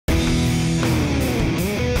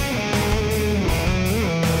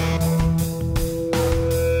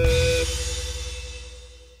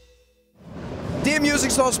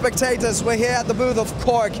Thanks to our spectators. We're here at the booth of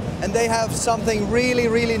Korg, and they have something really,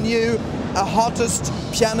 really new, a hottest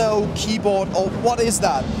piano keyboard. Or what is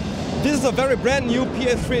that? This is a very brand new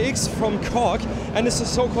PA3X from Korg, and it's a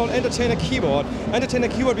so-called entertainer keyboard. Entertainer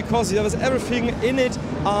keyboard because there is everything in it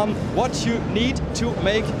what you need to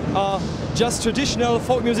make just traditional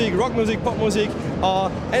folk music, rock music, pop music,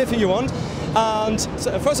 anything you want. And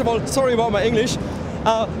so, first of all, sorry about my English.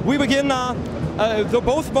 We begin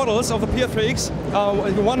both models of the PA3X,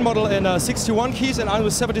 one model in 61 keys and one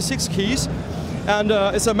with 76 keys. And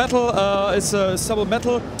it's a metal, it's a double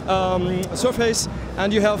metal surface,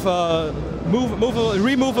 and you have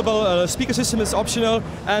removable speaker system is optional,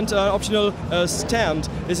 and optional stand.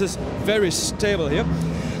 This is very stable here.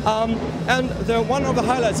 And one of the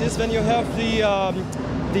highlights is when you have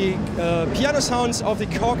the piano sounds of the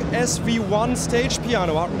Korg SV1 stage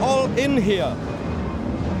piano are all in here.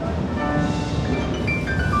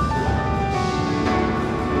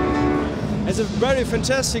 It's a very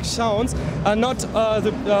fantastic sounds, and not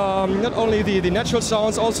only the natural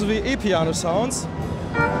sounds, also the e-piano sounds.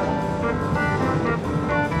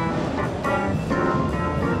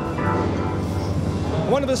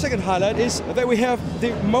 One of the second highlight is that we have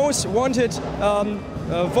the most wanted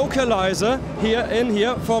vocalizer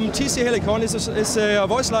here from TC Helicon. It's a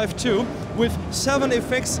Voice Live 2 with 7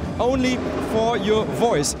 effects only for your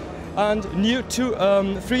voice, and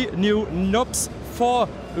 3 new knobs for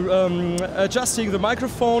adjusting the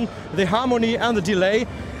microphone, the harmony and the delay.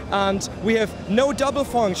 And we have no double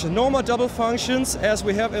function, no more double functions as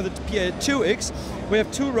we have in the PA2X. We have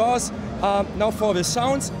 2 RAWs now for the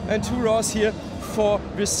sounds and 2 RAWs here for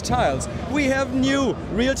the styles. We have new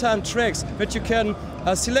real-time tracks that you can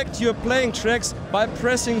select your playing tracks by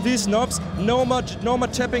pressing these knobs. No more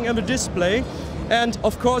tapping on the display. And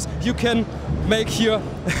of course you can make your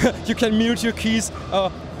you can mute your keys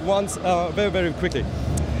once very quickly.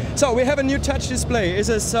 So we have a new touch display. It's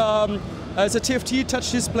a TFT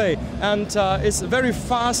touch display, and it's very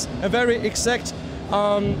fast and very exact.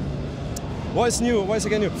 What is new? What is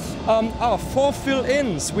again new? 4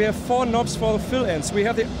 fill-ins. We have 4 knobs for the fill-ins. We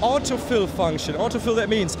have the autofill function. Autofill, that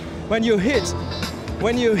means when you hit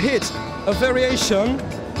a variation,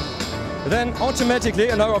 then automatically,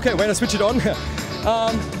 and now okay, when I switch it on,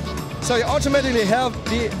 so you automatically have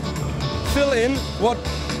the fill-in what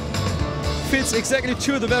fits exactly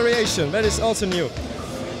to the variation. That is also new.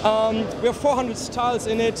 We have 400 styles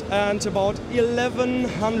in it and about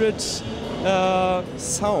 1100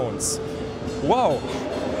 sounds. Wow!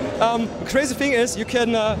 The crazy thing is you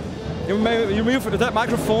can remove that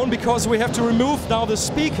microphone because we have to remove now the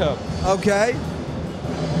speaker. Okay.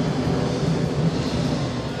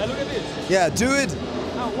 And look at this. Yeah, do it.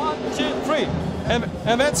 Now 1, 2, 3,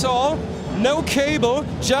 and that's all. No cable,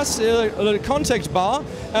 just a contact bar,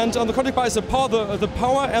 and on the contact bar is the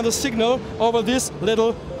power and the signal over this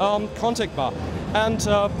little contact bar. And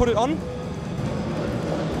put it on.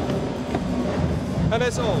 And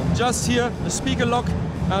that's all. Just here, the speaker lock,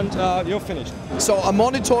 and you're finished. So a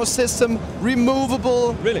monitor system,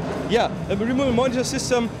 removable. Really? Yeah, a removable monitor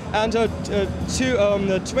system, and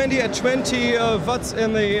 20 at 20 watts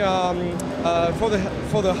in the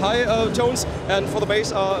for the high tones, and for the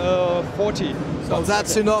bass are 40. So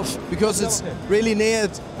that's enough because it's really near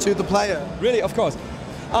to the player. Really, of course.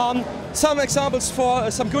 Some examples for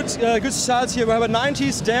some good styles here. We have a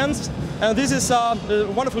 90s dance, and this is a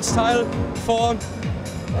wonderful style for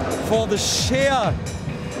the share.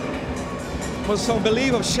 For some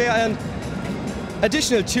belief of share, and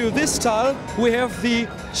additional to this style we have the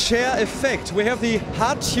share effect. We have the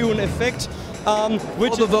hard tune effect,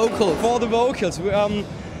 which for the vocals. For the vocals,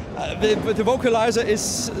 the vocalizer is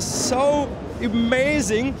so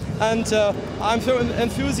amazing, and I'm so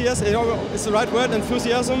enthusiastic. It's the right word,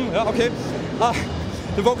 enthusiasm. Yeah, okay.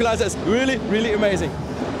 The vocalizer is really amazing.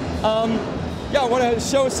 Yeah, I want to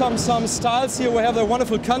show some styles here. We have a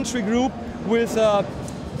wonderful country group with.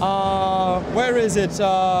 Where is it?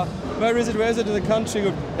 Where is it in the country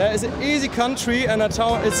group? It's an easy country, and it's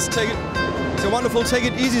a wonderful take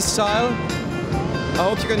it easy style. I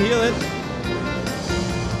hope you can hear it.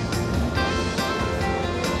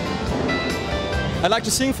 I'd like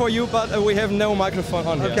to sing for you, but we have no microphone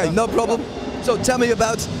on here. Okay, no problem. So tell me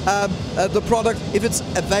about the product, if it's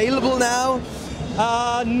available now?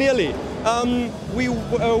 Nearly. We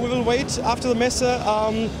will wait after the Messe.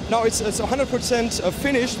 Now it's 100%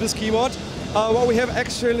 finished, this keyboard. What we have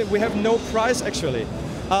actually, we have no price actually.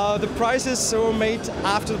 The prices were made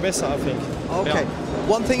after the Messe, I think. Okay. Yeah.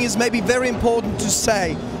 One thing is maybe very important to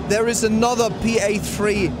say. There is another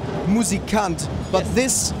PA3 Musikant, but yes.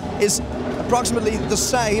 This is approximately the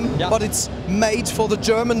same, Yeah. but it's made for the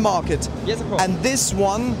German market. Yes, of course. And this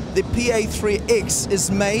one, the PA3X,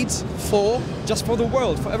 is made for? Just for the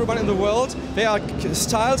world, for everybody in the world. There are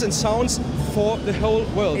styles and sounds for the whole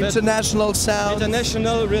world. International sound.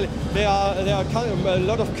 International, really. There are a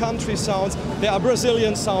lot of country sounds. There are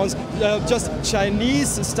Brazilian sounds, just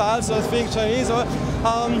Chinese styles. I think Chinese, or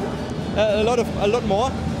a lot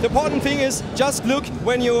more. The important thing is just look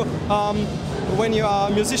when you are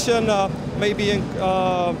a musician. Maybe in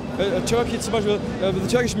Turkey, the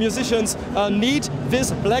Turkish musicians need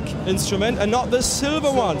this black instrument and not the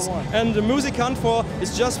silver ones. And the Musikant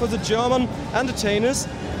is just for the German entertainers,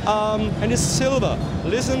 and it's silver.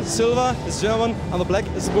 Listen, silver is German and the black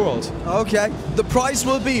is world. Okay, the price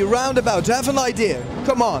will be roundabout. Do you have an idea?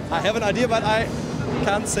 Come on. I have an idea, but I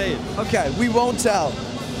can't say it. Okay, we won't tell.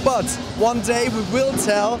 But one day we will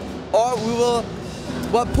tell, or we will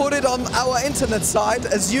put it on our internet site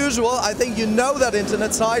as usual. I think you know that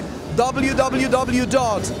internet site,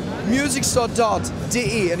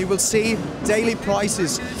 www.musicstore.de, and you will see daily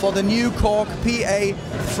prices for the new Korg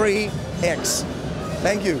PA3X.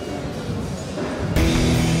 Thank you.